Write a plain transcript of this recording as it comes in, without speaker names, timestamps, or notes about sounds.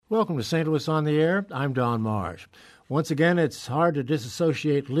Welcome to St. Louis on the Air. I'm Don Marsh. Once again, it's hard to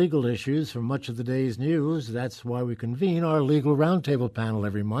disassociate legal issues from much of the day's news. That's why we convene our Legal Roundtable panel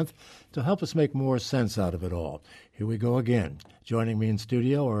every month to help us make more sense out of it all. Here we go again. Joining me in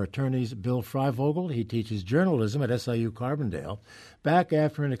studio are attorneys Bill Freivogel. He teaches journalism at SIU Carbondale. Back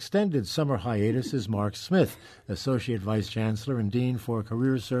after an extended summer hiatus is Mark Smith, Associate Vice Chancellor and Dean for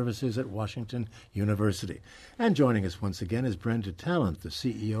Career Services at Washington University. And joining us once again is Brenda Talent, the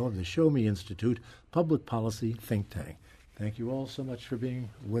CEO of the Show Me Institute Public Policy Think Tank. Thank you all so much for being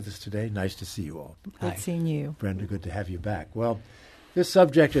with us today. Nice to see you all. Good seeing you. Brenda, good to have you back. Well, this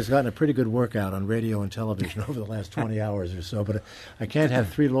subject has gotten a pretty good workout on radio and television over the last 20 hours or so, but I can't have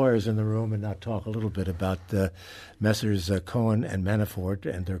three lawyers in the room and not talk a little bit about Messrs. Cohen and Manafort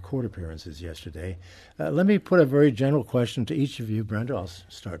and their court appearances yesterday. Let me put a very general question to each of you. Brenda, I'll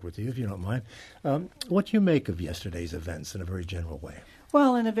start with you if you don't mind. What do you make of yesterday's events in a very general way?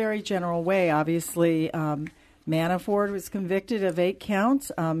 Well, in a very general way, obviously, Manafort was convicted of 8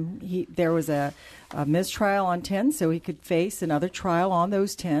 counts. There was a mistrial on 10, so he could face another trial on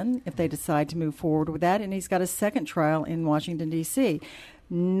those 10 if they decide to move forward with that. And he's got a second trial in Washington, D.C.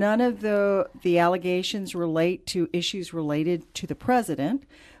 None of the allegations relate to issues related to the president.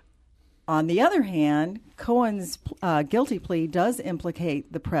 On the other hand, Cohen's guilty plea does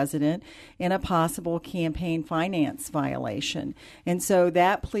implicate the president in a possible campaign finance violation. And so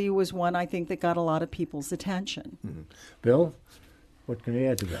that plea was one, I think, that got a lot of people's attention. Mm-hmm. Bill, what can you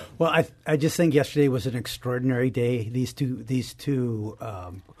add to that? Well, I just think yesterday was an extraordinary day. These two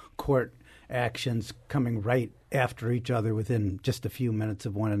court actions coming right after each other within just a few minutes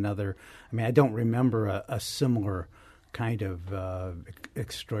of one another. I mean, I don't remember a similar kind of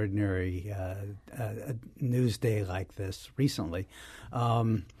extraordinary news day like this recently,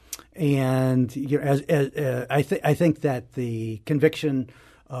 and I think that the conviction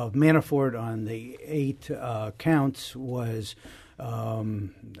of Manafort on the 8 counts was a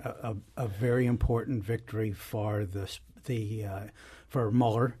very important victory for for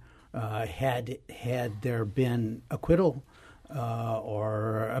Mueller. Had there been acquittal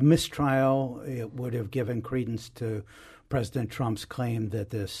or a mistrial, it would have given credence to President Trump's claim that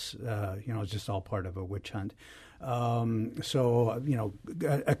this, is just all part of a witch hunt. A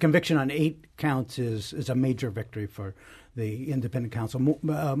conviction on 8 counts is a major victory for the independent counsel.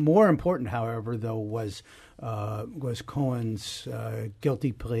 More important, however, though, was Cohen's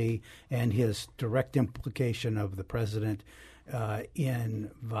guilty plea and his direct implication of the president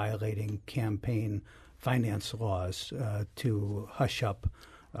in violating campaign finance laws to hush up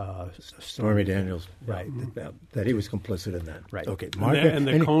Stormy Daniels, right? That he was complicit in that, right? Okay, Mark, and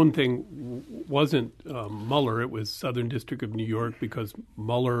the Cohen thing wasn't Mueller; it was Southern District of New York because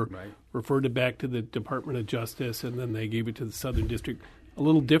Mueller referred it back to the Department of Justice, and then they gave it to the Southern District. A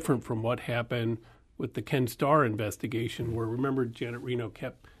little different from what happened with the Ken Starr investigation, where remember Janet Reno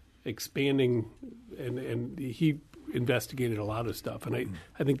kept expanding, and he investigated a lot of stuff, and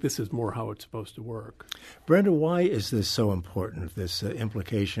I think this is more how it's supposed to work. Brenda, why is this so important, this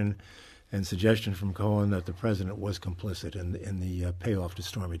implication and suggestion from Cohen that the president was complicit in the payoff to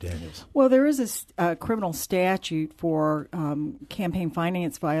Stormy Daniels? Well, there is a criminal statute for campaign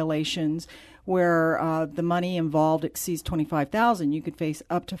finance violations where the money involved exceeds $25,000. You could face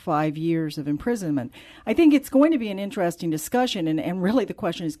up to 5 years of imprisonment. I think it's going to be an interesting discussion, and really the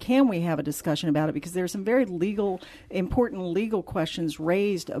question is, can we have a discussion about it? Because there are some very important legal questions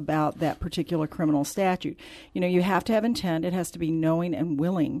raised about that particular criminal statute. You have to have intent. It has to be knowing and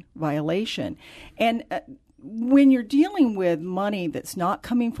willing violation. And when you're dealing with money that's not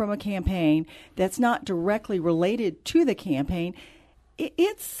coming from a campaign, that's not directly related to the campaign,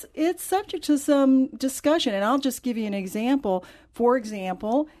 it's subject to some discussion. And I'll just give you an example. For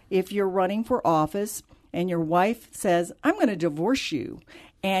example, if you're running for office and your wife says, I'm going to divorce you,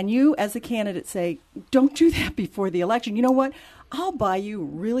 and you as a candidate say, don't do that before the election. You know what? I'll buy you a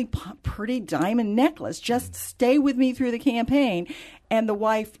really pretty diamond necklace. Just stay with me through the campaign. And the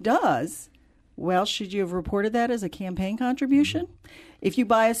wife does. Well, should you have reported that as a campaign contribution? If you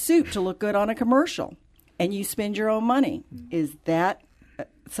buy a suit to look good on a commercial and you spend your own money, is that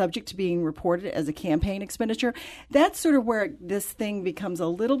subject to being reported as a campaign expenditure? That's sort of where this thing becomes a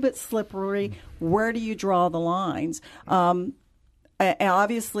little bit slippery. Where do you draw the lines?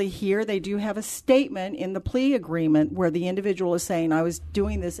 Obviously, here they do have a statement in the plea agreement where the individual is saying, I was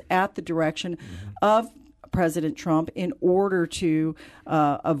doing this at the direction of President Trump in order to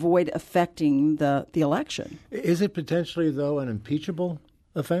avoid affecting the election. Is it potentially, though, an impeachable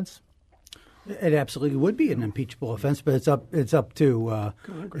offense? It absolutely would be an impeachable offense, but it's up to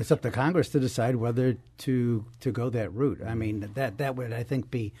Congress to decide whether to go that route. I mean, that would, I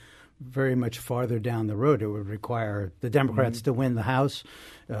think, be very much farther down the road. It would require the Democrats to win the House.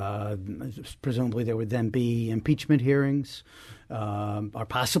 Presumably, there would then be impeachment hearings, or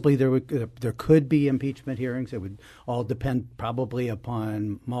possibly there could be impeachment hearings. It would all depend probably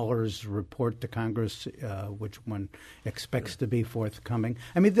upon Mueller's report to Congress, which one expects to be forthcoming.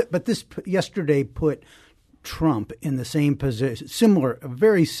 I mean, but this yesterday put Trump in the same position, a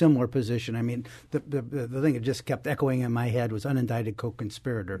very similar position. I mean, the thing that just kept echoing in my head was unindicted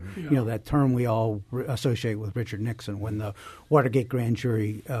co-conspirator. Yeah. You know, that term we all associate with Richard Nixon when the Watergate grand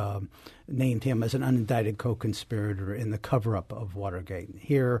jury named him as an unindicted co-conspirator in the cover-up of Watergate.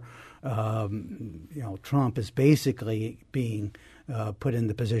 Here, Trump is basically being put in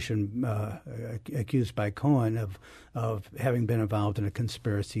the position accused by Cohen of having been involved in a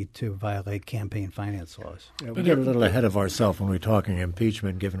conspiracy to violate campaign finance laws. Yeah, we get a little ahead of ourselves when we're talking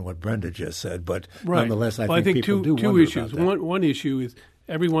impeachment, given what Brenda just said. But nonetheless, I think people do two wonder issues. about that. One issue is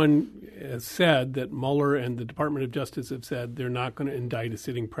everyone has said that Mueller and the Department of Justice have said they're not going to indict a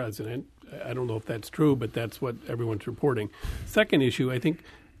sitting president. I don't know if that's true, but that's what everyone's reporting. Second issue, I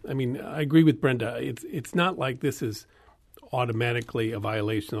agree with Brenda. It's not like this is automatically a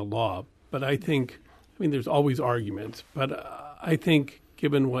violation of law. But there's always arguments. But I think,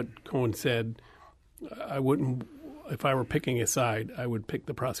 given what Cohen said, I wouldn't, if I were picking a side, I would pick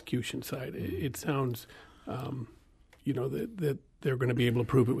the prosecution side. It sounds, that they're going to be able to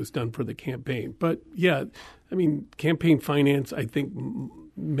prove it was done for the campaign. But, yeah, campaign finance, I think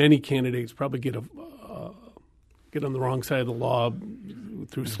many candidates probably get on the wrong side of the law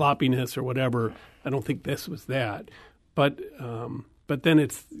through sloppiness or whatever. I don't think this was that. But then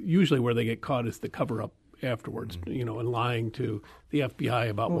it's usually where they get caught is the cover-up afterwards, and lying to the FBI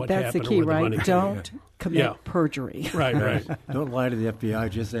about what happened. That's the key, or where the money right? Don't commit perjury. Right. Don't lie to the FBI.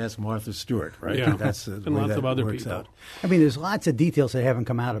 Just ask Martha Stewart, right? Yeah. That's the and way lots that of other works people. out. I mean, there's lots of details that haven't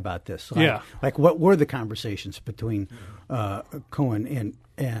come out about this. Like what were the conversations between Cohen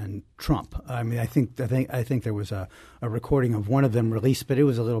and Trump? I mean, I think there was a recording of one of them released, but it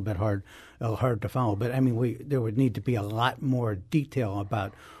was a little bit hard to follow. But I mean, there would need to be a lot more detail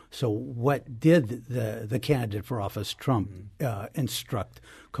about. So, what did the candidate for office, Trump, instruct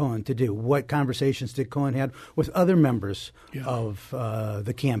Cohen to do? What conversations did Cohen have with other members of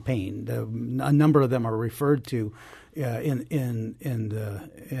the campaign? A number of them are referred to in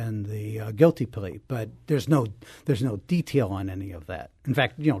the guilty plea, but there's no detail on any of that. In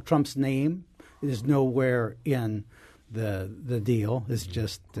fact, Trump's name is nowhere in the deal. It's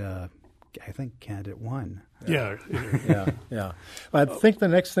just I think candidate one. Yeah. I think the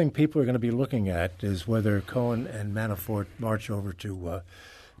next thing people are going to be looking at is whether Cohen and Manafort march over to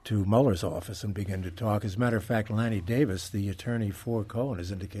Mueller's office and begin to talk. As a matter of fact, Lanny Davis, the attorney for Cohen,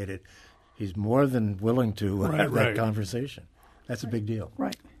 has indicated he's more than willing to have that conversation. That's a big deal.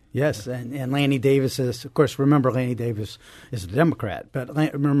 Right. Yes, and Lanny Davis is, of course, remember Lanny Davis is a Democrat, but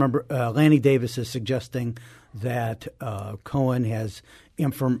remember Lanny Davis is suggesting that Cohen has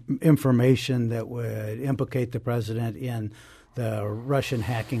information that would implicate the president in the Russian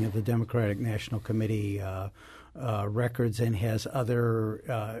hacking of the Democratic National Committee records and has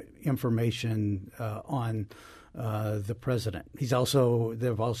other information on the president. They've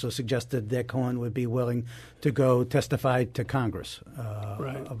also suggested that Cohen would be willing to go testify to Congress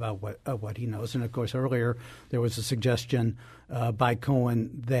about what he knows. And of course, earlier there was a suggestion by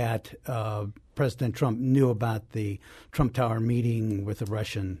Cohen that President Trump knew about the Trump Tower meeting with the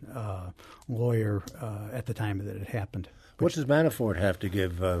Russian lawyer at the time that it happened. What does Manafort have to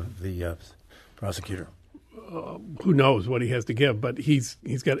give the prosecutor? Who knows what he has to give? But he's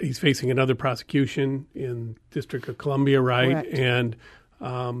facing another prosecution in District of Columbia, right? Correct.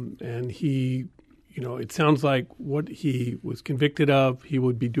 And he, it sounds like what he was convicted of, he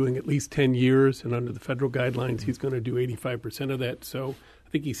would be doing at least 10 years, and under the federal guidelines, he's going to do 85% of that. So I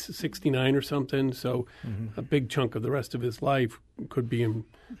think he's 69 or something. So a big chunk of the rest of his life could be in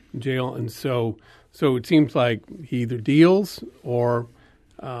jail, and so it seems like he either deals or.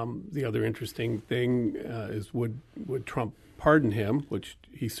 The other interesting thing is would Trump pardon him, which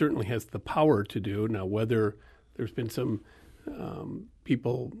he certainly has the power to do. Now, whether there's been some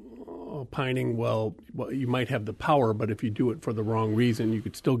people opining, well, you might have the power, but if you do it for the wrong reason, you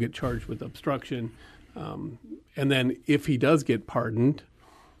could still get charged with obstruction. And then if he does get pardoned,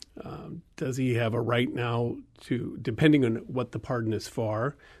 does he have a right now to, depending on what the pardon is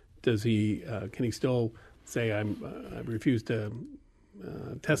for, can he still say, I refuse to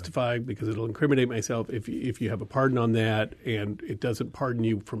testify because it'll incriminate myself if you have a pardon on that and it doesn't pardon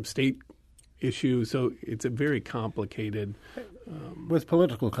you from state issue. So it's a very complicated. With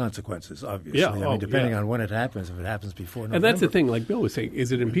political consequences, obviously. Yeah. I mean, depending on when it happens, if it happens before November. And that's the thing, like Bill was saying,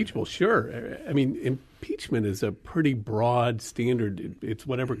 is it impeachable? Sure. I mean, impeachment is a pretty broad standard. It's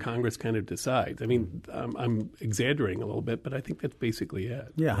whatever Congress kind of decides. I mean, I'm exaggerating a little bit, but I think that's basically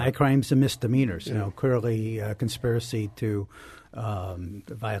it. Yeah, high crimes and misdemeanors. You know, clearly conspiracy to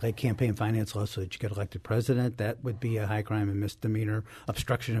violate campaign finance laws so that you get elected president. That would be a high crime and misdemeanor.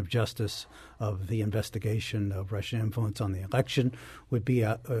 Obstruction of justice of the investigation of Russian influence on the election would be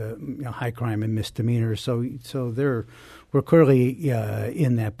a high crime and misdemeanor. So we're clearly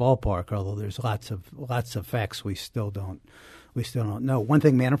in that ballpark. Although there's lots of facts we still don't know. One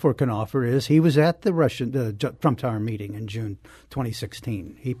thing Manafort can offer is he was at the Trump Tower meeting in June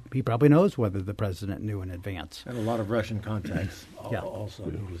 2016. He probably knows whether the president knew in advance. And a lot of Russian contacts also,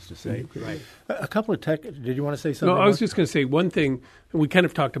 needless to say. Right. A couple of did you want to say something? No, I was just going to say one thing. We kind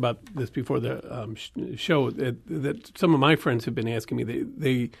of talked about this before the show, that some of my friends have been asking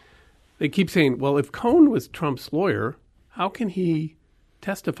me. They keep saying, well, if Cohen was Trump's lawyer, how can he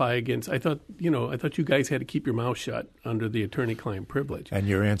testify against? I thought you guys had to keep your mouth shut under the attorney-client privilege. And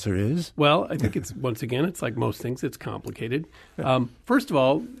your answer is? Well, I think it's once again, it's like most things, it's complicated. First of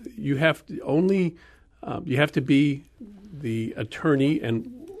all, you have to be the attorney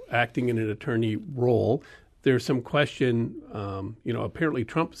and acting in an attorney role. There's some question. Apparently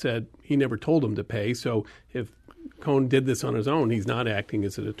Trump said he never told him to pay. So if Cohen did this on his own, he's not acting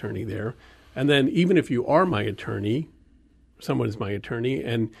as an attorney there. And then even if you are my attorney, someone is my attorney,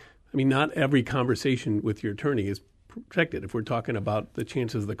 and I mean, not every conversation with your attorney is protected. If we're talking about the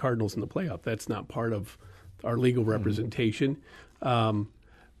chances of the Cardinals in the playoff, that's not part of our legal representation.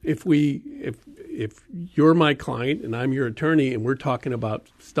 If you're my client and I'm your attorney and we're talking about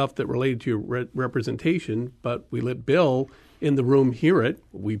stuff that related to your representation, but we let Bill in the room hear it,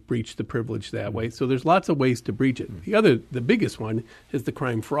 we breach the privilege that way. So there's lots of ways to breach it. The biggest one is the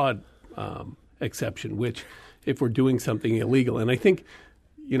crime fraud exception, which if we're doing something illegal. And I think,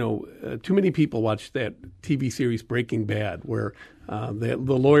 too many people watch that TV series Breaking Bad, where the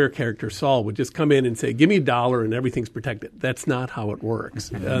lawyer character Saul would just come in and say, "Give me $1 and everything's protected." That's not how it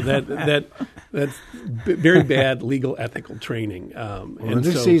works. That's very bad legal ethical training. And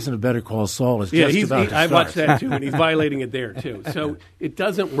this season of Better Call Saul is just about to start. I watched that too, and he's violating it there too. So it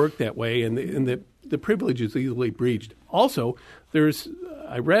doesn't work that way, and the privilege is easily breached. Also,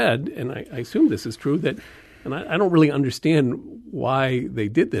 I read, and I assume this is true, that. And I don't really understand why they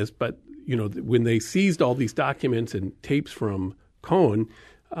did this, but when they seized all these documents and tapes from Cohen,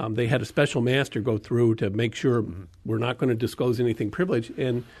 they had a special master go through to make sure we're not going to disclose anything privileged.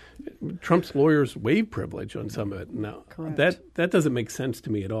 And Trump's lawyers waived privilege on some of it. Now, that doesn't make sense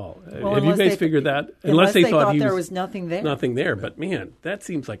to me at all. Have you guys figured that? Unless they thought there was nothing there. Nothing there. But, man, that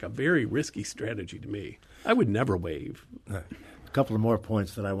seems like a very risky strategy to me. I would never waive. A couple of more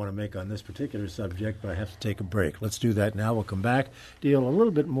points that I want to make on this particular subject, but I have to take a break. Let's do that now. We'll come back, deal a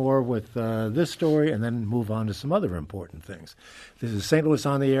little bit more with this story, and then move on to some other important things. This is St. Louis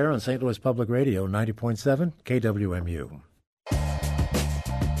on the Air on St. Louis Public Radio, 90.7 KWMU.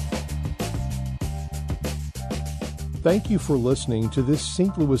 Thank you for listening to this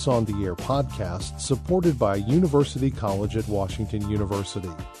St. Louis on the Air podcast supported by University College at Washington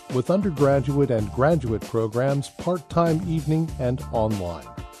University, with undergraduate and graduate programs part-time, evening, and online.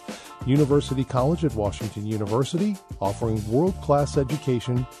 University College at Washington University, offering world-class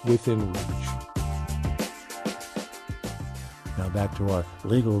education within reach. Now back to our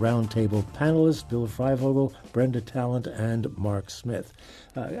legal roundtable panelists, Bill Freivogel, Brenda Talent, and Mark Smith.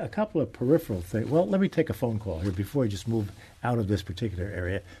 A couple of peripheral things. Well, let me take a phone call here before I just move out of this particular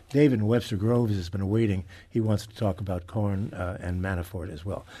area. David in Webster Groves has been waiting. He wants to talk about Cohen and Manafort as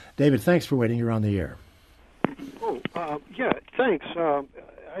well. David, thanks for waiting. You're on the air. Yeah, thanks.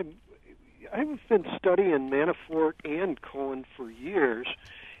 I've been studying Manafort and Cohen for years,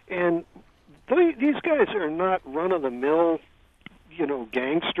 and these guys are not run-of-the-mill,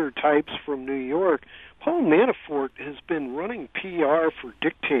 gangster types from New York. Paul Manafort has been running PR for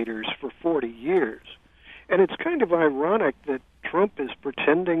dictators for 40 years. And it's kind of ironic that Trump is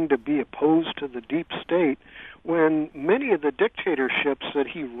pretending to be opposed to the deep state when many of the dictatorships that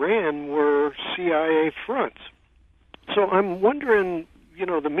he ran were CIA fronts. So I'm wondering,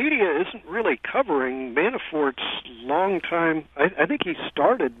 the media isn't really covering Manafort's long time. I think he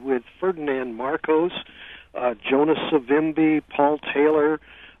started with Ferdinand Marcos, Jonas Savimbi, Paul Taylor,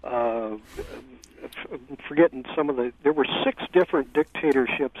 forgetting some of there were 6 different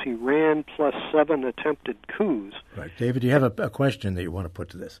dictatorships he ran, plus 7 attempted coups. Right. David, do you have a question that you want to put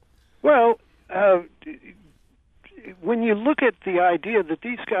to this? Well, when you look at the idea that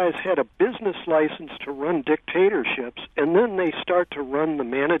these guys had a business license to run dictatorships, and then they start to run the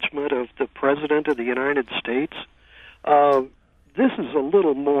management of the President of the United States, this is a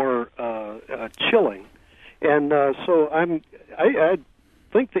little more chilling. And so I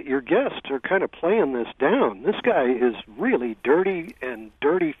think that your guests are kind of playing this down. This guy is really dirty and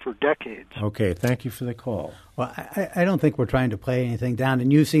dirty for decades. Okay, thank you for the call. Well, I don't think we're trying to play anything down,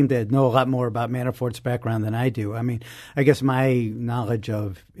 and you seem to know a lot more about Manafort's background than I do. I mean, I guess my knowledge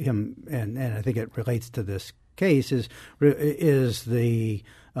of him, and I think it relates to this case, is the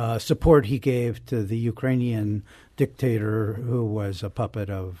support he gave to the Ukrainian dictator who was a puppet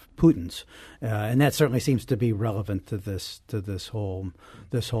of Putin's, and that certainly seems to be relevant to this whole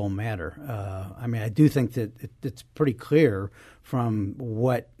matter. I mean, I do think that it's pretty clear from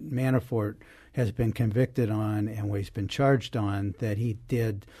what Manafort has been convicted on and what he's been charged on that he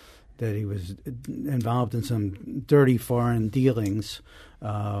was involved in some dirty foreign dealings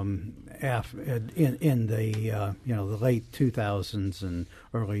in the late 2000s and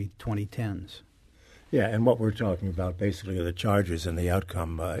early 2010s. Yeah, and what we're talking about basically are the charges and the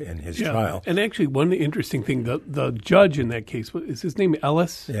outcome in his trial. And actually, one interesting thing, the judge in that case, is his name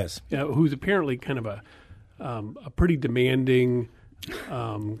Ellis? Yes. Who's apparently kind of a pretty demanding,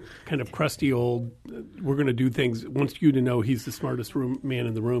 kind of crusty old, we're going to do things, wants you to know he's the smartest man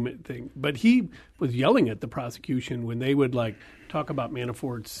in the room thing. But he was yelling at the prosecution when they would talk about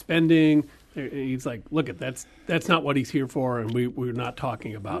Manafort's spending. He's like, look, that's not what he's here for, and we're not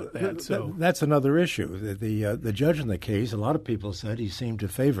talking about that. So that's another issue. The judge in the case, a lot of people said he seemed to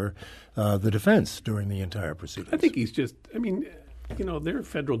favor the defense during the entire proceedings. I think he's just, there are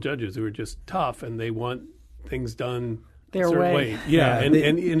federal judges who are just tough, and they want things done their a certain way. Yeah, and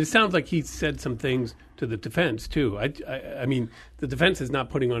it sounds like he said some things to the defense, too. I mean, the defense is not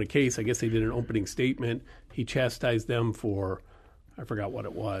putting on a case. I guess they did an opening statement. He chastised them for, I forgot what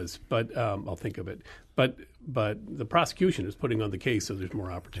it was, but I'll think of it. But the prosecution is putting on the case, so there's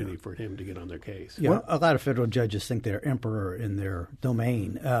more opportunity for him to get on their case. Yeah, a lot of federal judges think they're emperor in their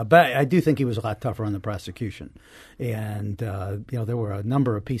domain, but I do think he was a lot tougher on the prosecution. And there were a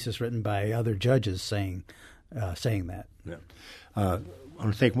number of pieces written by other judges saying that. Yeah. I'm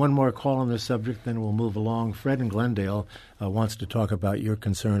going to take one more call on this subject, then we'll move along. Fred in Glendale wants to talk about your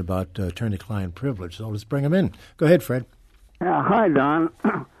concern about attorney-client privilege, so let's bring him in. Go ahead, Fred. Hi, Don.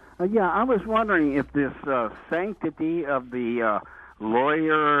 I was wondering if this sanctity of the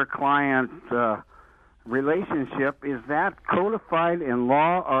lawyer-client relationship, is that codified in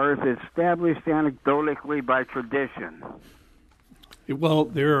law or is it established anecdotally by tradition? Well,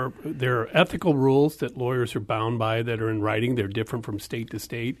 there are ethical rules that lawyers are bound by that are in writing. They're different from state to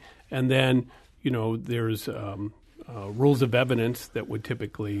state. And then, there's rules of evidence that would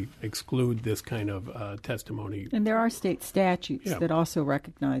typically exclude this kind of testimony. And there are state statutes that also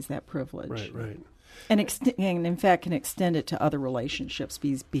recognize that privilege. Right. And in fact can extend it to other relationships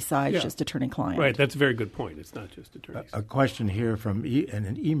besides just attorney-client. Right, that's a very good point. It's not just attorneys. A question here from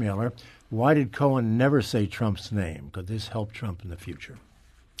an emailer. Why did Cohen never say Trump's name? Could this help Trump in the future?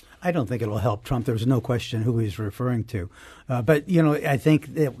 I don't think it'll help Trump. There's no question who he's referring to. But I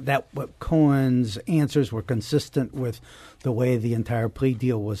think that what Cohen's answers were consistent with the way the entire plea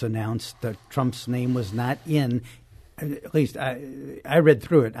deal was announced, that Trump's name was not in. At least I read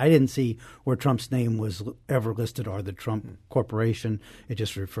through it. I didn't see where Trump's name was ever listed or the Trump Corporation. It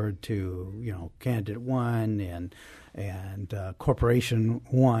just referred to, Candidate 1 and Corporation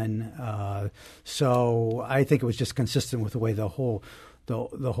 1. So I think it was just consistent with the way the whole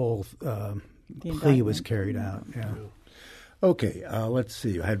plea was carried out. Yeah. Okay, let's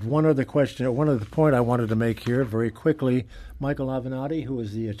see. I had one other question, one other point I wanted to make here very quickly. Michael Avenatti, who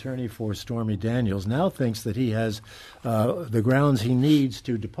is the attorney for Stormy Daniels, now thinks that he has the grounds he needs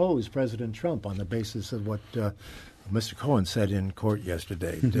to depose President Trump on the basis of what Mr. Cohen said in court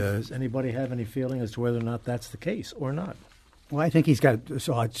yesterday. Does anybody have any feeling as to whether or not that's the case or not? Well, I think he's got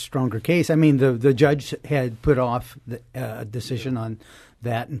a lot stronger case. I mean, the judge had put off the decision on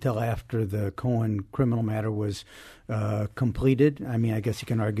that until after the Cohen criminal matter was completed. I mean, I guess you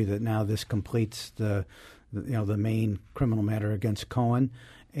can argue that now this completes the main criminal matter against Cohen,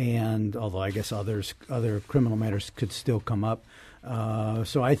 and although I guess other criminal matters could still come up.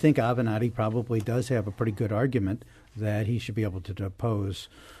 So I think Avenatti probably does have a pretty good argument that he should be able to depose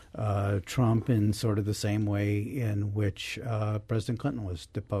Trump in sort of the same way in which President Clinton was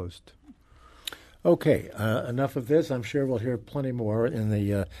deposed. Okay, enough of this. I'm sure we'll hear plenty more in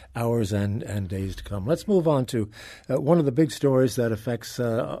the hours and days to come. Let's move on to one of the big stories that affects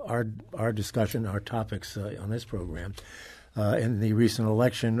our discussion, our topics on this program. In the recent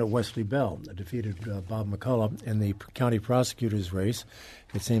election, Wesley Bell defeated Bob McCullough in the county prosecutor's race.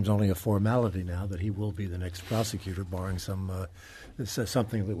 It seems only a formality now that he will be the next prosecutor, barring something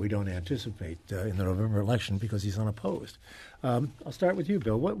that we don't anticipate in the November election because he's unopposed. I'll start with you,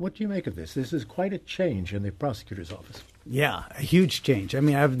 Bill. What do you make of this? This is quite a change in the prosecutor's office. Yeah, a huge change. I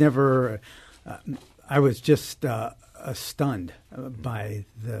mean, I was just stunned by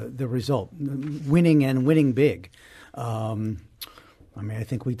the result, winning big. I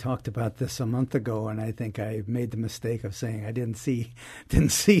think we talked about this a month ago, and I think I made the mistake of saying I didn't see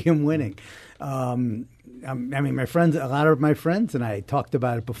him winning. My friends, a lot of my friends, and I talked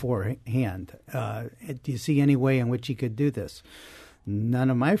about it beforehand. Do you see any way in which he could do this? None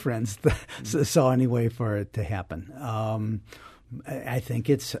of my friends saw any way for it to happen. I think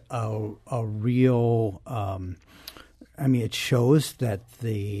it's a real. It shows that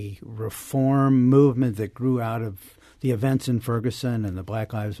the reform movement that grew out of the events in Ferguson and the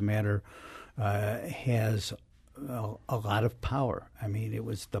Black Lives Matter has a lot of power. I mean, it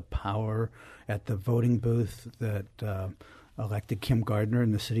was the power at the voting booth that elected Kim Gardner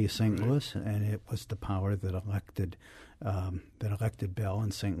in the city of St. Louis, and it was the power that elected Bell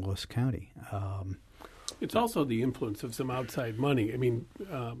in St. Louis County. It's also the influence of some outside money. I mean,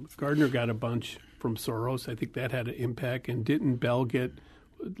 Gardner got a bunch from Soros. I think that had an impact. And didn't Bell get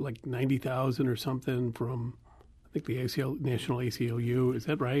like $90,000 or something from, I think, the National ACLU? Is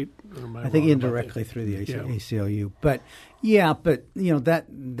that right? Or am I think indirectly through the ACLU. But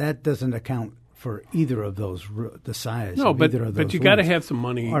that doesn't account for either of those, the size. No, of either of those but you got to have some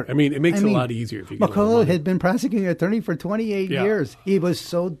money. It makes it a lot easier if you get McCullough had been prosecuting attorney for 28 years. He was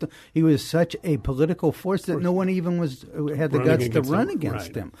such a political force that no one even had the guts to run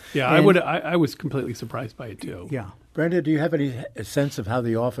against him. Yeah, I was completely surprised by it too. Yeah. Brenda, do you have any sense of how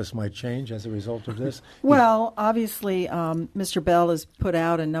the office might change as a result of this? Well, obviously, Mr. Bell has put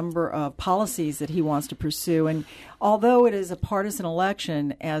out a number of policies that he wants to pursue. And although it is a partisan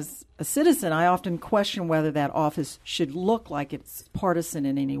election, as a citizen, I often question whether that office should look like it's partisan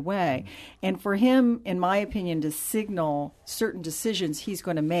in any way. And for him, in my opinion, to signal certain decisions he's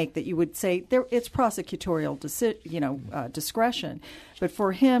going to make that you would say it's prosecutorial discretion. But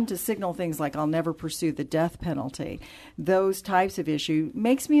for him to signal things like, I'll never pursue the death penalty, those types of issue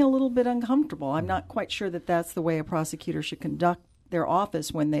makes me a little bit uncomfortable. I'm not quite sure that that's the way a prosecutor should conduct their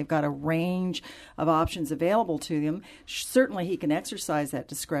office when they've got a range of options available to them. Certainly he can exercise that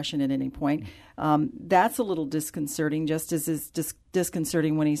discretion at any point. That's a little disconcerting, just as is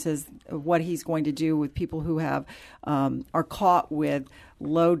disconcerting when he says what he's going to do with people who have are caught with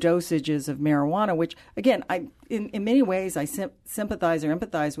low dosages of marijuana, which, again, in many ways I sympathize or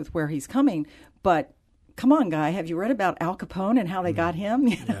empathize with where he's coming, but come on, guy, have you read about Al Capone and how they got him?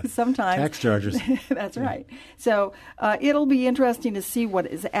 Yeah. Sometimes. Tax charges. That's right. So it'll be interesting to see what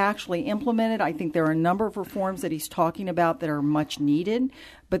is actually implemented. I think there are a number of reforms that he's talking about that are much needed,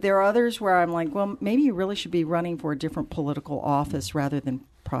 but there are others where I'm like, well, maybe you really should be running for a different political office rather than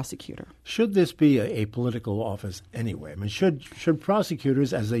prosecutor. Should this be a political office anyway? I mean, should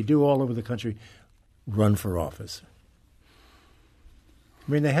prosecutors, as they do all over the country, run for office?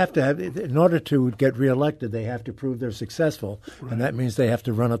 I mean, they have to have, in order to get reelected, they have to prove they're successful, and that means they have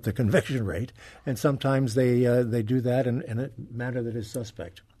to run up the conviction rate. And sometimes they do that in a manner that is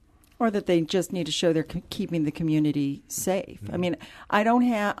suspect. Or that they just need to show they're keeping the community safe. I mean, I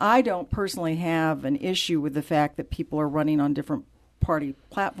don't personally have an issue with the fact that people are running on different party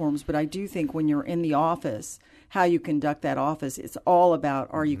platforms, but I do think when you're in the office, how you conduct that office, it's all about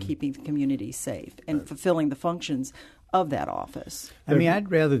are you keeping the community safe and fulfilling the functions of that office. I mean,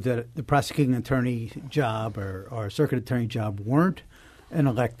 I'd rather that the prosecuting attorney job or circuit attorney job weren't an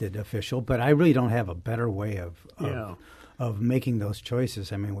elected official, but I really don't have a better way of making those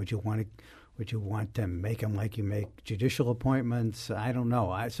choices. I mean, would you want to make them like you make judicial appointments? I don't know.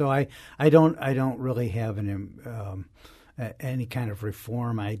 I don't really have any kind of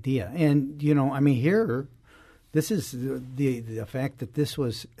reform idea. And here, this is the fact that this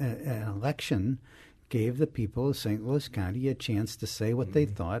was an election gave the people of St. Louis County a chance to say what they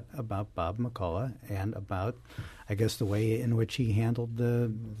thought about Bob McCullough and about, I guess, the way in which he handled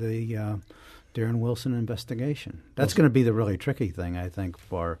the Darren Wilson investigation. That's going to be the really tricky thing, I think,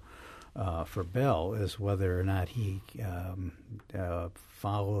 for Bell, is whether or not he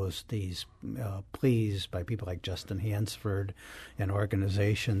follows these pleas by people like Justin Hansford and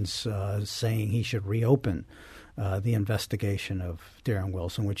organizations saying he should reopen the investigation of Darren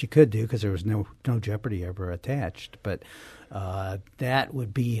Wilson, which he could do because there was no jeopardy ever attached. But that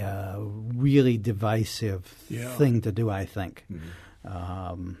would be a really divisive thing to do, I think.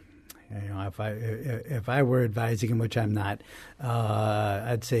 If I were advising him, which I'm not,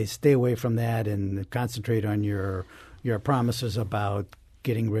 I'd say stay away from that and concentrate on your promises about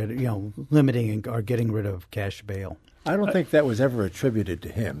getting rid of, limiting or getting rid of cash bail. I don't think that was ever attributed to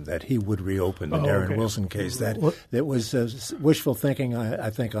him, that he would reopen the Darren Wilson case. That was wishful thinking, I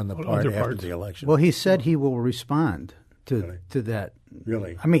think, on the part after the election. Well, he said he will respond to that.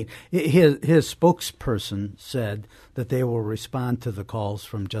 Really? I mean, his spokesperson said that they will respond to the calls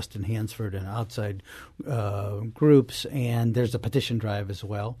from Justin Hansford and outside groups, and there's a petition drive as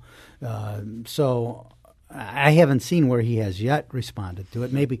well. So I haven't seen where he has yet responded to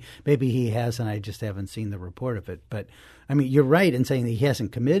it. Maybe he has, and I just haven't seen the report of it. But, I mean, you're right in saying that he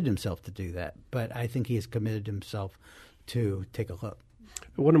hasn't committed himself to do that, but I think he has committed himself to take a look.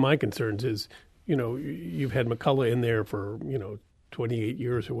 One of my concerns is, you've had McCullough in there for, 28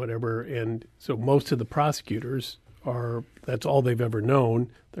 years or whatever, and so most of the prosecutors that's all they've ever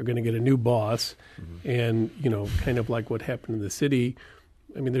known. They're going to get a new boss, and, kind of like what happened in the city.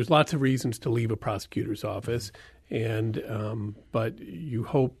 I mean, there's lots of reasons to leave a prosecutor's office, and but you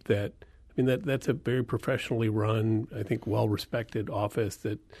hope that. I mean, that's a very professionally run, I think, well-respected office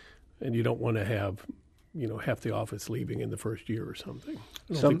and you don't want to have, half the office leaving in the first year or something.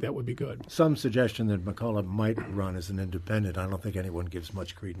 I don't think that would be good. Some suggestion that McCullough might run as an independent. I don't think anyone gives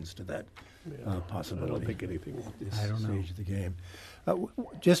much credence to that possibility. I don't think anything. At this stage of the game.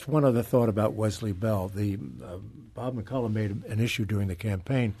 Just one other thought about Wesley Bell. Bob McCullough made an issue during the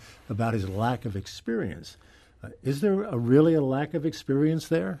campaign about his lack of experience. Is there really a lack of experience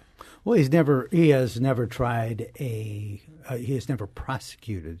there? Well, he has never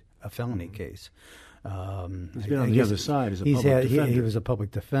prosecuted a felony case. He's been on the other side as a public defender. He was a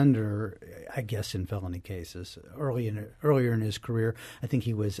public defender, I guess, in felony cases. Earlier in his career, I think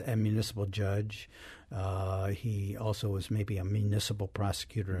he was a municipal judge. He also was maybe a municipal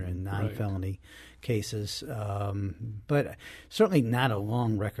prosecutor in non-felony cases, but certainly not a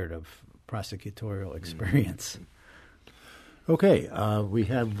long record of prosecutorial experience. Okay, we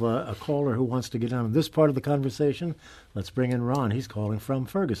have a caller who wants to get on this part of the conversation. Let's bring in Ron. He's calling from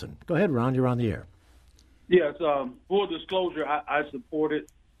Ferguson. Go ahead, Ron. You're on the air. Yes, full disclosure, I supported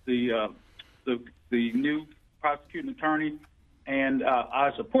the new prosecuting attorney, and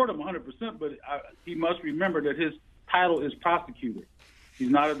I support him 100%, but he must remember that his title is prosecutor. He's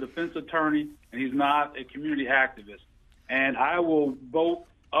not a defense attorney, and he's not a community activist. And I will vote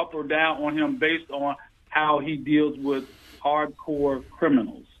up or down on him based on how he deals with hardcore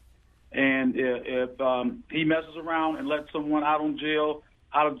criminals. And if he messes around and lets someone out of jail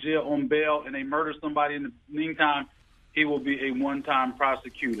on bail, and they murder somebody in the meantime, he will be a one-time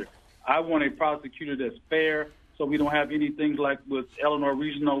prosecutor. I want a prosecutor that's fair, so we don't have anything like with Eleanor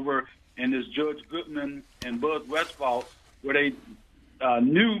Reasonover and this Judge Goodman and Buzz Westphal, where they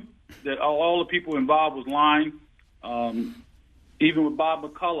knew that all the people involved was lying. Even with Bob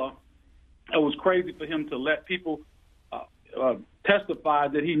McCullough, it was crazy for him to let people testify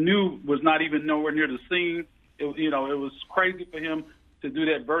that he knew was not even nowhere near the scene. It was crazy for him to do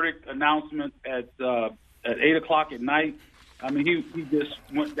that verdict announcement at 8 o'clock at night. I mean, he just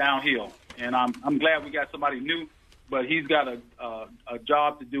went downhill, and I'm glad we got somebody new, but he's got a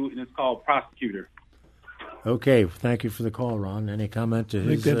job to do, and it's called prosecutor. Okay, thank you for the call, Ron. Any comment to his? I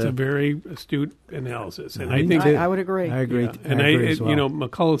think that's a very astute analysis, and I think I would agree. I agree. Yeah. And I agree as well.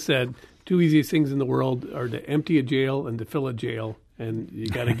 McCullough said, two easiest things in the world are to empty a jail and to fill a jail, and you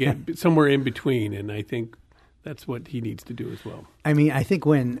got to get somewhere in between. And I think that's what he needs to do as well. I mean, I think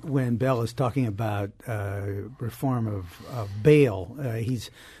when Bell is talking about reform of bail,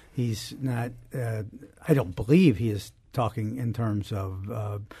 he's not. I don't believe he is talking in terms of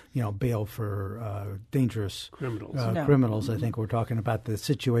bail for dangerous criminals. Criminals. I think we're talking about the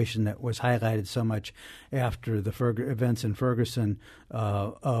situation that was highlighted so much after the events in Ferguson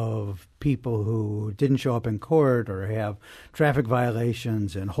of people who didn't show up in court or have traffic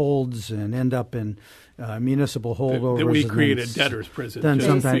violations and holds and end up in municipal holdovers. That we create a debtor's prison then just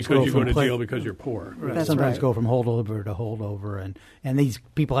sometimes because you go to jail because you're poor. That's sometimes right. go from holdover to holdover, and these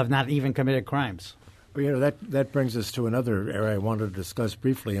people have not even committed crimes. Well, that brings us to another area I wanted to discuss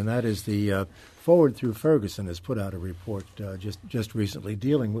briefly, and that is the Forward Through Ferguson has put out a report just recently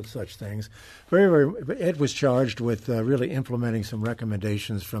dealing with such things. It was charged with really implementing some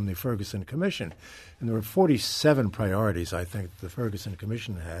recommendations from the Ferguson Commission, and there were 47 priorities I think the Ferguson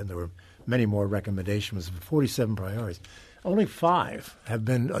Commission had. There were many more recommendations, but 47 priorities. Only 5 have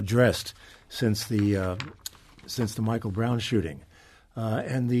been addressed since the Michael Brown shooting.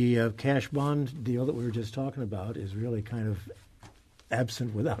 And the cash bond deal that we were just talking about is really kind of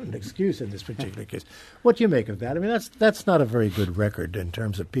absent without an excuse in this particular case. What do you make of that? I mean, that's not a very good record in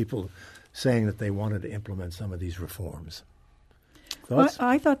terms of people saying that they wanted to implement some of these reforms. Thoughts?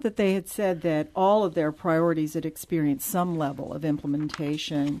 I thought that they had said that all of their priorities had experienced some level of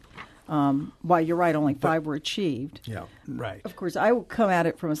implementation. While you're right, only 5 were achieved. Yeah, right. Of course, I will come at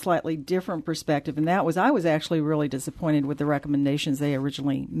it from a slightly different perspective, and that was I was actually really disappointed with the recommendations they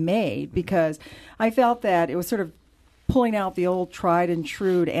originally made, because I felt that it was sort of pulling out the old tried and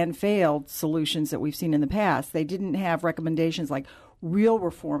true and failed solutions that we've seen in the past. They didn't have recommendations like real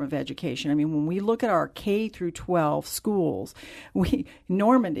reform of education. I mean, when we look at our K through 12 schools,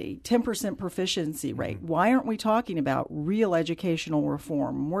 Normandy, 10% proficiency rate. Why aren't we talking about real educational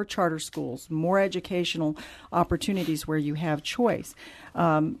reform, more charter schools, more educational opportunities where you have choice?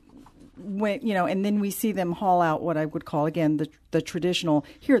 And then we see them haul out what I would call, again, the traditional,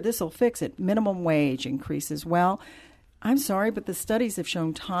 here, this will fix it, minimum wage increases. Well, I'm sorry, but the studies have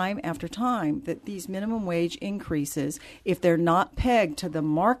shown time after time that these minimum wage increases, if they're not pegged to the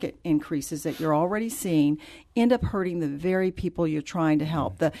market increases that you're already seeing, end up hurting the very people you're trying to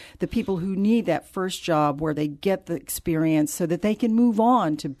help, the people who need that first job where they get the experience so that they can move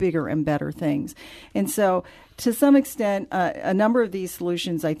on to bigger and better things. And so, to some extent, a number of these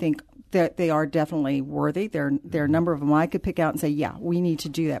solutions, I think, that they are definitely worthy. There are a number of them I could pick out and say, yeah, we need to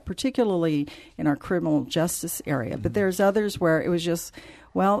do that, particularly in our criminal justice area. But there's others where it was just,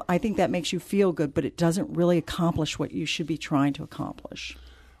 well, I think that makes you feel good, but it doesn't really accomplish what you should be trying to accomplish.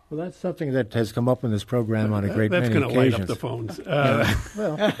 Well, that's something that has come up in this program on a great many occasions. That's going to light up the phones.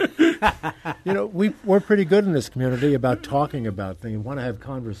 Well, we're pretty good in this community about talking about things. We want to have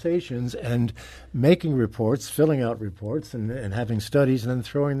conversations and making reports, filling out reports, and having studies, and then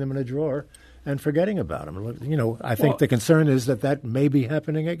throwing them in a drawer and forgetting about them. I think the concern is that may be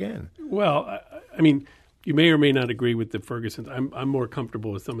happening again. Well, I mean, you may or may not agree with the Fergusons. I'm more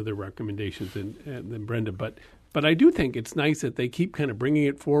comfortable with some of their recommendations than Brenda, but I do think it's nice that they keep kind of bringing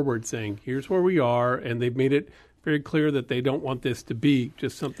it forward, saying, here's where we are, and they've made it very clear that they don't want this to be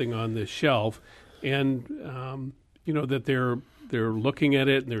just something on the shelf, and that they're looking at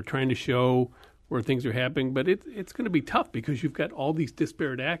it and they're trying to show where things are happening. But it's going to be tough because you've got all these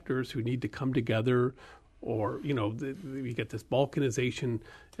disparate actors who need to come together, or you get this balkanization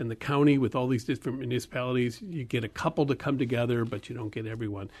in the county with all these different municipalities. You get a couple to come together, but you don't get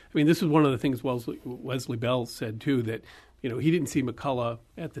everyone. I mean, this is one of the things Wesley Bell said too, that he didn't see McCullough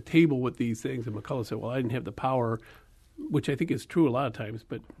at the table with these things, and McCullough said, well, I didn't have the power, which I think is true a lot of times,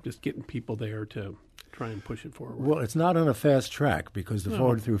 but just getting people there to try and push it forward. Well, it's not on a fast track because the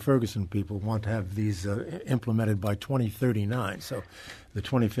Forward Through Ferguson people want to have these implemented by 2039, so the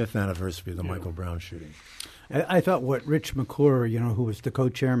 25th anniversary of the Michael Brown shooting. I thought what Rich McClure, who was the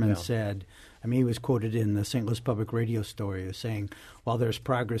co-chairman, said, I mean, he was quoted in the St. Louis Public Radio story as saying, while there's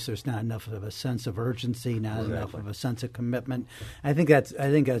progress, there's not enough of a sense of urgency, not enough of a sense of commitment. I think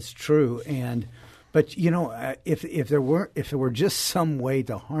that's true. But if there were just some way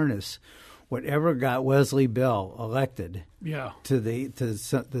to harness whatever got Wesley Bell elected to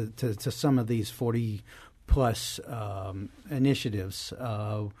some of these 40 plus initiatives,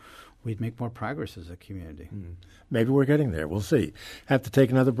 we'd make more progress as a community. Maybe we're getting there. We'll see. Have to take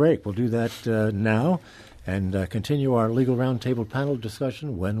another break. We'll do that now and continue our Legal Roundtable panel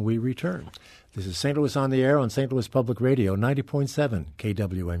discussion when we return. This is St. Louis on the Air on St. Louis Public Radio, 90.7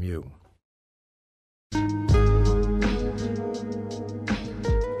 KWMU.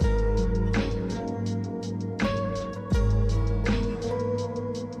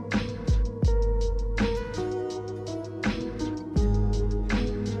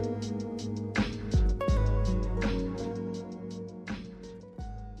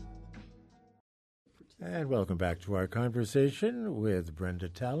 And welcome back to our conversation with Brenda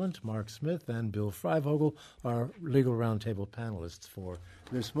Talent, Mark Smith, and Bill Freivogel, our Legal Roundtable panelists for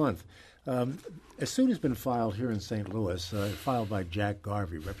this month. A suit has been filed here in St. Louis, filed by Jack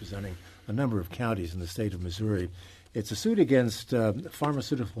Garvey, representing a number of counties in the state of Missouri. It's a suit against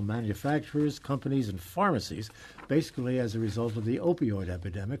pharmaceutical manufacturers, companies, and pharmacies, basically as a result of the opioid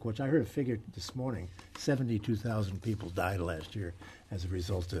epidemic, which I heard a figure this morning, 72,000 people died last year as a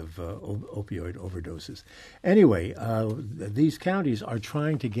result of opioid overdoses. Anyway, these counties are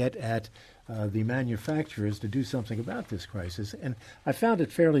trying to get at the manufacturers to do something about this crisis. And I found it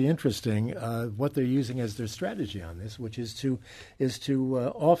fairly interesting what they're using as their strategy on this, which is to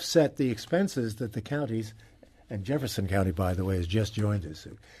offset the expenses that the counties, and Jefferson County, by the way, has just joined this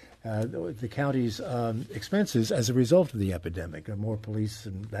suit, the county's expenses as a result of the epidemic, more police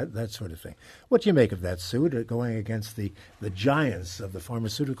and that sort of thing. What do you make of that suit going against the giants of the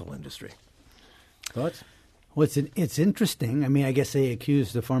pharmaceutical industry? Thoughts? Well, it's interesting. I mean, I guess they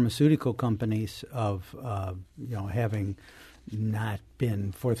accuse the pharmaceutical companies of having not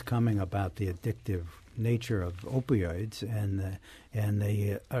been forthcoming about the addictive nature of opioids, and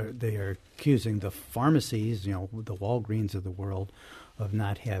they are accusing the pharmacies, the Walgreens of the world, of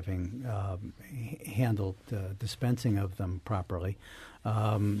not having handled dispensing of them properly.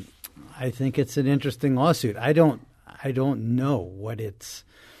 I think it's an interesting lawsuit. I don't know what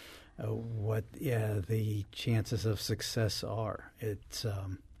the chances of success are. It's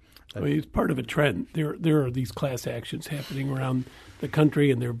it's part of a trend. There are these class actions happening around the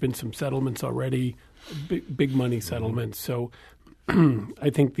country, and there have been some settlements already, big money settlements. So I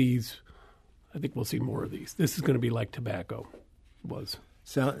think we'll see more of these. This is going to be like tobacco was.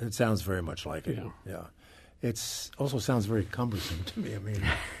 It sounds very much like it. Yeah. It also sounds very cumbersome to me. I mean,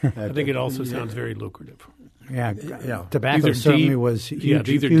 I think it also sounds very lucrative. Yeah. Tobacco certainly was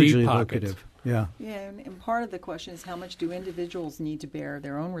hugely lucrative. Yeah. Yeah, and part of the question is how much do individuals need to bear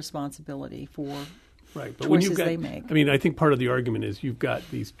their own responsibility for right, but choices they make? I mean, I think part of the argument is you've got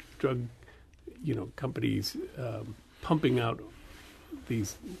these drug, companies pumping out the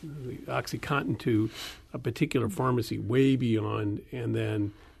OxyContin to a particular pharmacy way beyond, and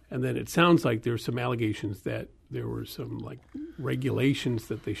then it sounds like there's some allegations that there were some like regulations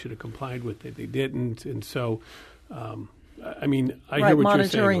that they should have complied with that they didn't, and so I mean, I hear what you're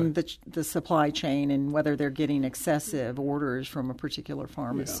saying. Monitoring the supply chain and whether they're getting excessive orders from a particular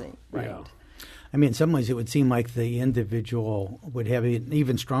pharmacy. Yeah, right. yeah. I mean, in some ways, it would seem like the individual would have an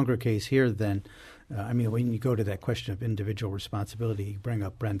even stronger case here than. When you go to that question of individual responsibility, you bring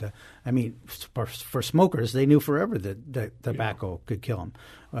up Brenda. I mean, for smokers, they knew forever that tobacco could kill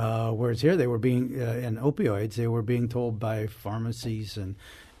them. Whereas here, they were being in opioids, they were being told by pharmacies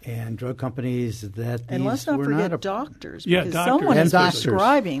and drug companies that and let's not forget doctors, because someone is doctors.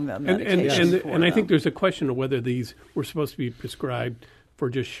 prescribing them medications and I think there's a question of whether these were supposed to be prescribed for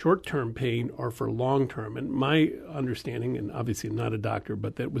just short-term pain or for long-term. And my understanding, and obviously I'm not a doctor,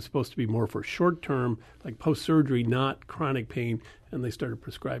 but that it was supposed to be more for short-term, like post-surgery, not chronic pain, and they started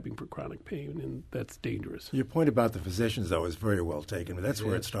prescribing for chronic pain, and that's dangerous. Your point about the physicians, though, is very well taken, but that's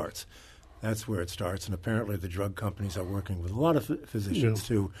where it starts. That's where it starts, and apparently the drug companies are working with a lot of physicians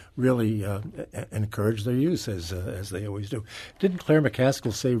to really encourage their use, as they always do. Didn't Claire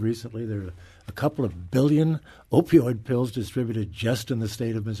McCaskill say recently there are a couple of billion opioid pills distributed just in the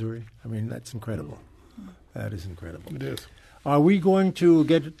state of Missouri? I mean, that's incredible. That is incredible. It is. Are we going to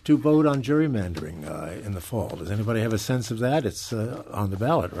get to vote on gerrymandering in the fall? Does anybody have a sense of that? It's on the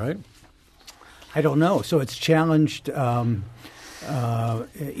ballot, right? I don't know. So it's challenged in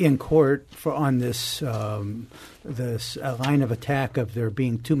court on this line of attack of there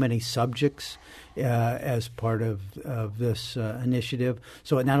being too many subjects as part of this initiative.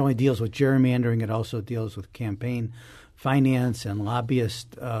 So it not only deals with gerrymandering, it also deals with campaign finance and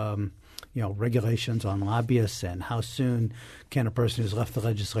lobbyist regulations on lobbyists and how soon can a person who's left the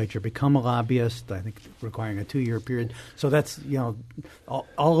legislature become a lobbyist, I think requiring a 2-year period. So that's,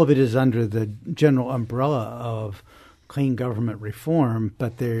 all of it is under the general umbrella of clean government reform,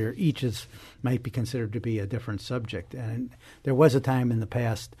 but they're might be considered to be a different subject. And there was a time in the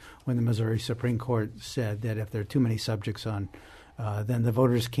past when the Missouri Supreme Court said that if there are too many subjects on, then the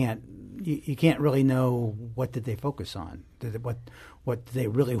voters you can't really know what did they focus on, what they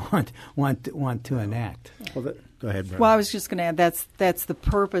really want to enact. Well, go ahead, Brenda. Well, I was just going to add that's the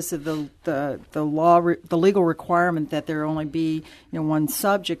purpose of the legal requirement that there only be one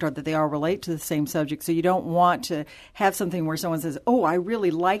subject, or that they all relate to the same subject. So you don't want to have something where someone says, "Oh, I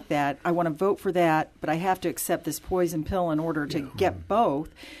really like that. I want to vote for that, but I have to accept this poison pill in order to get both."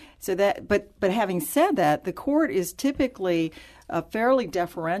 So that, but having said that, the court is typically fairly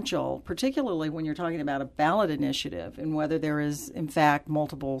deferential, particularly when you're talking about a ballot initiative and whether there is, in fact,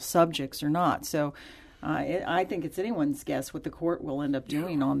 multiple subjects or not. So I think it's anyone's guess what the court will end up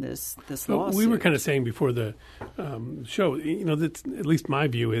doing on this lawsuit. We were kind of saying before the show, that's, at least my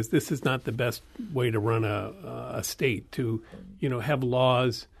view is this is not the best way to run a state, to have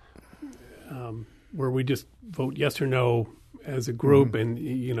laws where we just vote yes or no as a group, and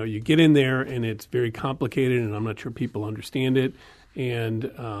you get in there and it's very complicated, and I'm not sure people understand it, and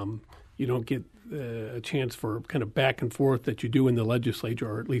you don't get a chance for kind of back and forth that you do in the legislature,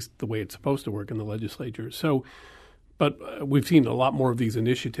 or at least the way it's supposed to work in the legislature. So, but we've seen a lot more of these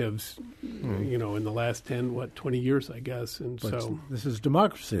initiatives, in the last 20 years, I guess. And but so this is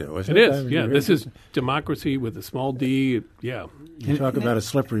democracy, though, isn't it? It is, yeah. This is democracy with a small d, yeah. You talk about a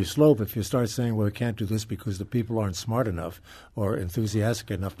slippery slope if you start saying, well, we can't do this because the people aren't smart enough or enthusiastic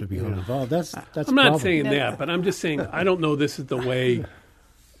enough to be involved. That's I'm not saying that, but I'm just saying I don't know this is the way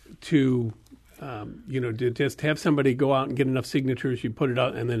to to just have somebody go out and get enough signatures, you put it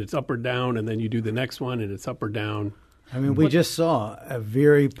out, and then it's up or down, and then you do the next one, and it's up or down. I mean, we just saw a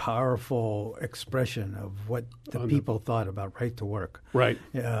very powerful expression of what the people thought about right to work, right,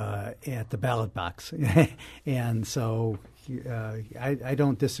 at the ballot box, and so I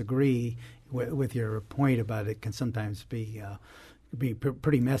don't disagree with your point about it can sometimes be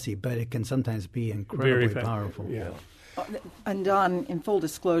pretty messy, but it can sometimes be incredibly powerful. Yeah. And Don, in full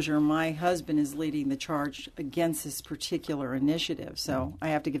disclosure, my husband is leading the charge against this particular initiative, so I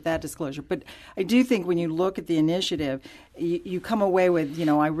have to give that disclosure. But I do think when you look at the initiative, you come away with,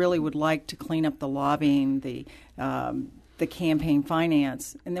 I really would like to clean up the lobbying, the campaign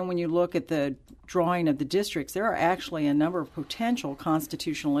finance. And then when you look at the drawing of the districts, there are actually a number of potential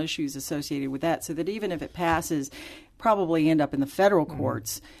constitutional issues associated with that, so that even if it passes, probably end up in the federal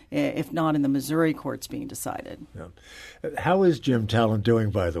courts, if not in the Missouri courts being decided. Yeah. How is Jim Talent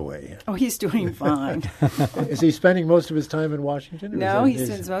doing, by the way? Oh, he's doing fine. Is he spending most of his time in Washington? No, he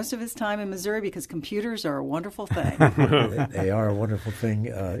spends most of his time in Missouri because computers are a wonderful thing. They are a wonderful thing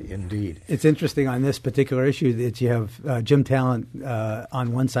indeed. It's interesting on this particular issue that you have Jim Talent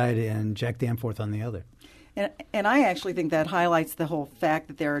on one side and Jack Danforth on the other. And I actually think that highlights the whole fact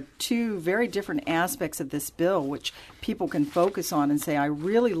that there are two very different aspects of this bill which people can focus on and say, I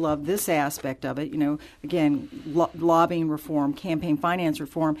really love this aspect of it. Again, lobbying reform, campaign finance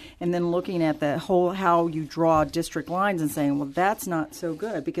reform, and then looking at the whole how you draw district lines and saying, well, that's not so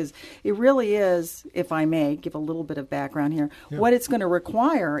good, because it really is, if I may give a little bit of background here, what it's going to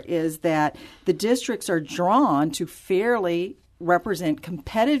require is that the districts are drawn to fairly represent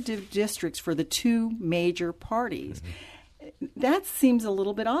competitive districts for the two major parties. Mm-hmm. That seems a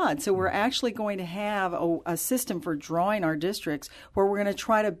little bit odd. So we're actually going to have a system for drawing our districts where we're going to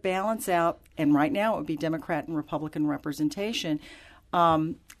try to balance out, and right now it would be Democrat and Republican representation.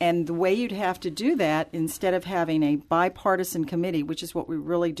 And the way you'd have to do that, instead of having a bipartisan committee, which is what we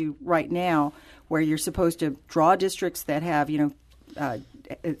really do right now, where you're supposed to draw districts that have, a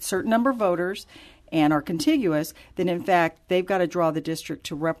certain number of voters and are contiguous, then in fact they've got to draw the district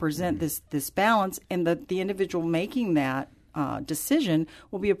to represent this balance, and the individual making that decision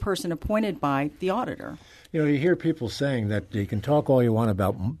will be a person appointed by the auditor. You hear people saying that you can talk all you want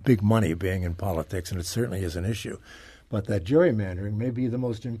about big money being in politics, and it certainly is an issue, but that gerrymandering may be the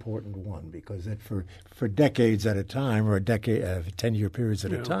most important one, because for decades at a time, or 10-year periods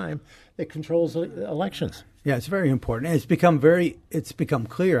at a time, it controls elections. Yeah, it's very important. And it's become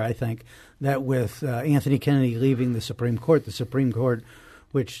clear, I think, that with Anthony Kennedy leaving the Supreme Court,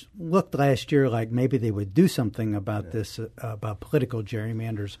 which looked last year like maybe they would do something about this, about political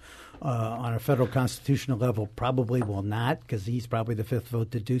gerrymanders on a federal constitutional level, probably will not, because he's probably the fifth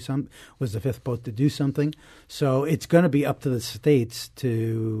vote to do something. So it's going to be up to the states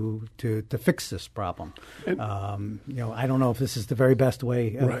to fix this problem. And, I don't know if this is the very best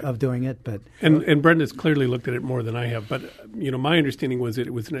way of doing it, but and Brenda's clearly looked at it more than I have. But my understanding was that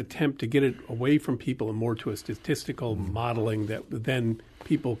it was an attempt to get it away from people and more to a statistical modeling that then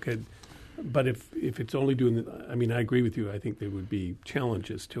people could. But if it's only doing, I agree with you. I think there would be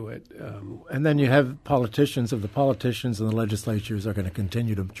challenges to it. And then you have politicians, and the legislatures are going to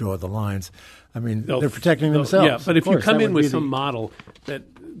continue to draw the lines. They're protecting themselves. Yeah, but if you come in with some model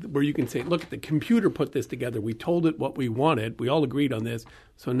where you can say, look, the computer put this together. We told it what we wanted. We all agreed on this.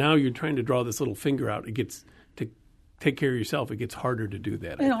 So now you're trying to draw this little finger out. It gets to take care of yourself. It gets harder to do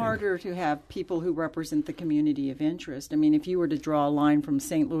that. And harder to have people who represent the community of interest. If you were to draw a line from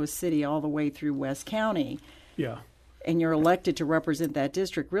St. Louis City all the way through West County, and you're elected to represent that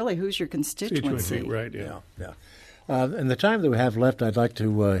district, really, who's your constituency? Right, yeah. In the time that we have left, I'd like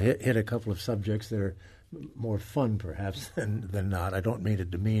to hit a couple of subjects that are more fun, perhaps, than not. I don't mean to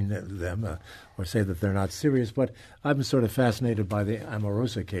demean them or say that they're not serious, but I'm sort of fascinated by the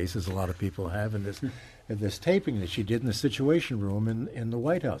Omarosa case, as a lot of people have, in this taping that she did in the Situation Room in the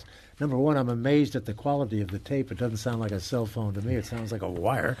White House. Number one, I'm amazed at the quality of the tape. It doesn't sound like a cell phone to me. It sounds like a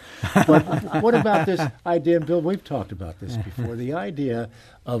wire. But what about this idea, and Bill, we've talked about this before, the idea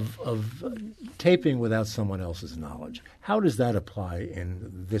of taping without someone else's knowledge. How does that apply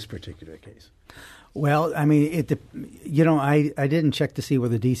in this particular case? Well, I didn't check to see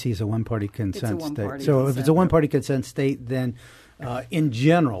whether D.C. is a one-party consent state. So if it's a one-party consent state, then in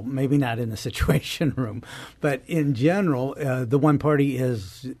general, maybe not in the Situation Room, but in general, the one party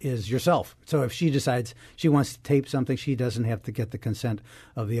is yourself. So if she decides she wants to tape something, she doesn't have to get the consent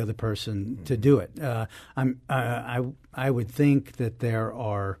of the other person to do it. I would think that there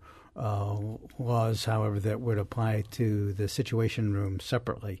are laws, however, that would apply to the Situation Room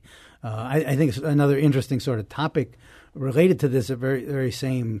separately. I think it's another interesting sort of topic related to this, a very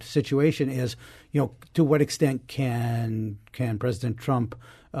same situation is, to what extent can President Trump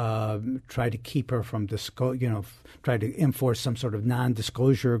try to keep her from try to enforce some sort of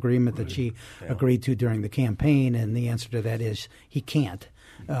non-disclosure agreement that she agreed to during the campaign? And the answer to that is he can't.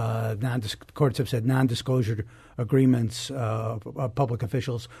 Courts have said non-disclosure agreements of public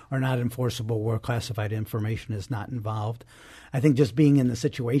officials are not enforceable where classified information is not involved. I think just being in the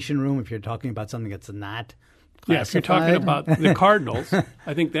Situation Room, if you're talking about something that's not classified. If you're talking about the Cardinals,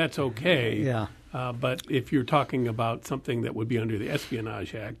 I think that's okay. Yeah. But if you're talking about something that would be under the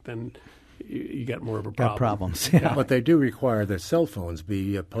Espionage Act, then you got more of a problem. Got problems, yeah. But they do require that cell phones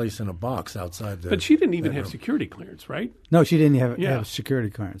be placed in a box outside the... But she didn't even have security clearance, right? No, she didn't have security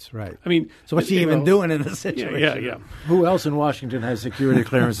clearance, right. I mean... So what's she even doing in this situation? Yeah. Who else in Washington has security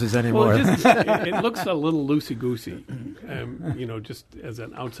clearances anymore? Well, it looks a little loosey-goosey, just as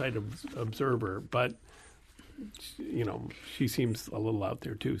an outside observer. But... she seems a little out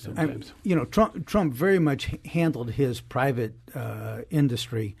there too sometimes. Trump very much handled his private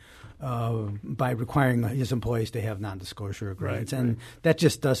industry by requiring his employees to have non-disclosure agreements, and that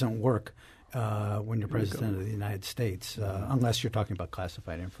just doesn't work when you're president of the United States, unless you're talking about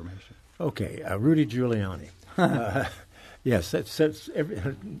classified information. Okay, Rudy Giuliani. Yes,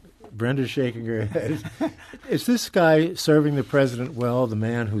 Brenda's shaking her head. Is this guy serving the president well? The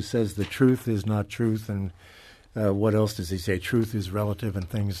man who says the truth is not truth, and what else does he say? Truth is relative and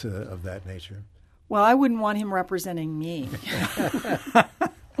things of that nature. Well, I wouldn't want him representing me.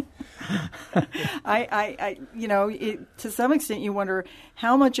 To some extent, you wonder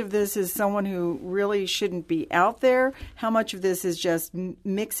how much of this is someone who really shouldn't be out there. How much of this is just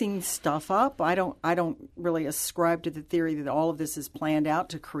mixing stuff up. I don't really ascribe to the theory that all of this is planned out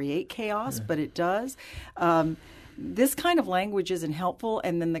to create chaos, but it does. This kind of language isn't helpful,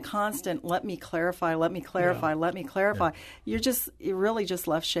 and then the constant "let me clarify," you're really just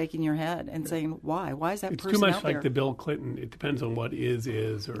left shaking your head and saying, "Why? Why is that it's person too much out like there?" the Bill Clinton. It depends on what is,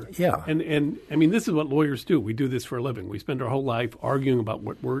 or yeah. And I mean, this is what lawyers do. We do this for a living. We spend our whole life arguing about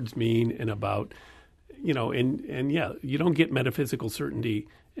what words mean and about, you don't get metaphysical certainty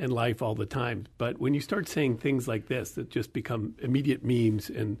in life all the time. But when you start saying things like this that just become immediate memes,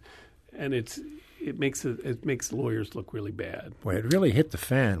 and it makes lawyers look really bad. Boy, it really hit the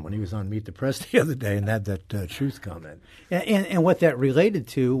fan when he was on Meet the Press the other day and had that truth comment. And what that related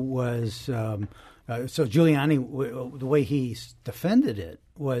to was, so Giuliani, the way he defended it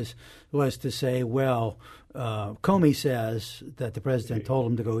was to say, well, Comey says that the president told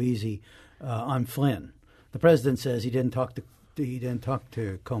him to go easy on Flynn. The president says he didn't talk to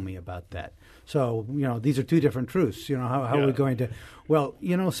Comey about that. So these are two different truths. How are we going to? Well,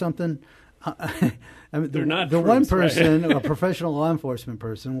 something. They're not the truths, one person, right? a professional law enforcement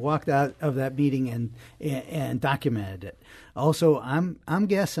person, walked out of that meeting and documented it. Also, I'm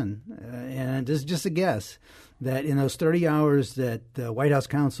guessing, and this is just a guess, that in those 30 hours that White House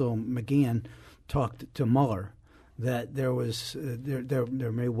counsel McGahn talked to Mueller, that there was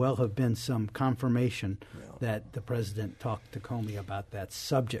there may well have been some confirmation that the president talked to Comey about that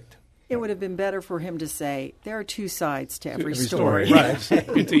subject. It would have been better for him to say, there are two sides to every story. Right.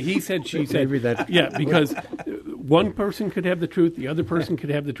 It's a he said, she said. Because one person could have the truth, the other person could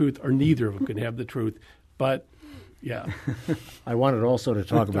have the truth, or neither of them could have the truth. But, yeah. I wanted also to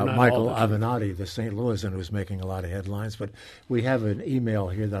talk about Michael Avenatti, the St. Louisan, who's making a lot of headlines. But we have an email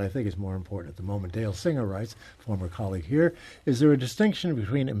here that I think is more important at the moment. Dale Singer writes, former colleague here, is there a distinction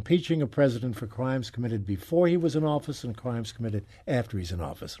between impeaching a president for crimes committed before he was in office and crimes committed after he's in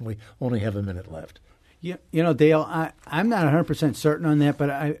office? And we only have a minute left. Yeah, Dale, I'm not 100% certain on that,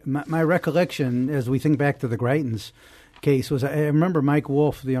 but my recollection, as we think back to the Greitens case, was I remember Mike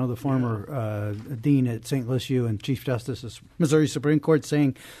Wolf, the former dean at St. Louis U and Chief Justice of Missouri Supreme Court,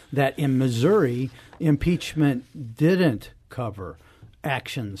 saying that in Missouri, impeachment didn't cover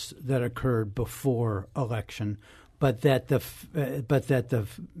actions that occurred before election, but that the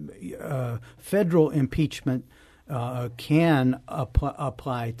federal impeachment can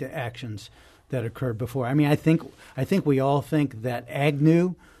apply to actions that occurred before. I mean, I think we all think that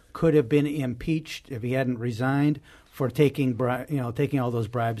Agnew could have been impeached if he hadn't resigned for taking all those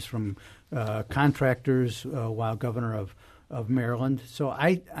bribes from contractors while governor of Maryland. So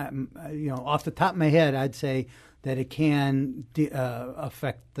I off the top of my head, I'd say that it can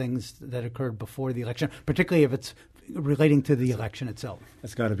affect things that occurred before the election, particularly if it's relating to the election itself.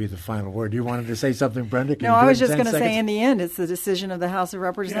 That's got to be the final word. You wanted to say something, Brenda? No, I was just going to say in the end, it's the decision of the House of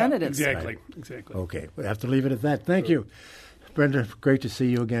Representatives. Yeah, exactly. Okay, we have to leave it at that. Thank you. Brenda, great to see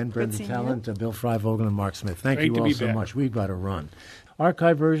you again. Brenda Talent, Bill Freivogel, and Mark Smith. Thank you all so much. We've got to run.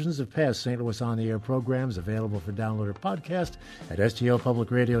 Archive versions of past St. Louis On the Air programs available for download or podcast at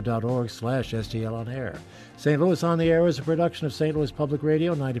stlpublicradio.org/STLonair. St. Louis On the Air is a production of St. Louis Public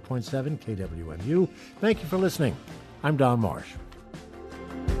Radio, 90.7 KWMU. Thank you for listening. I'm Don Marsh.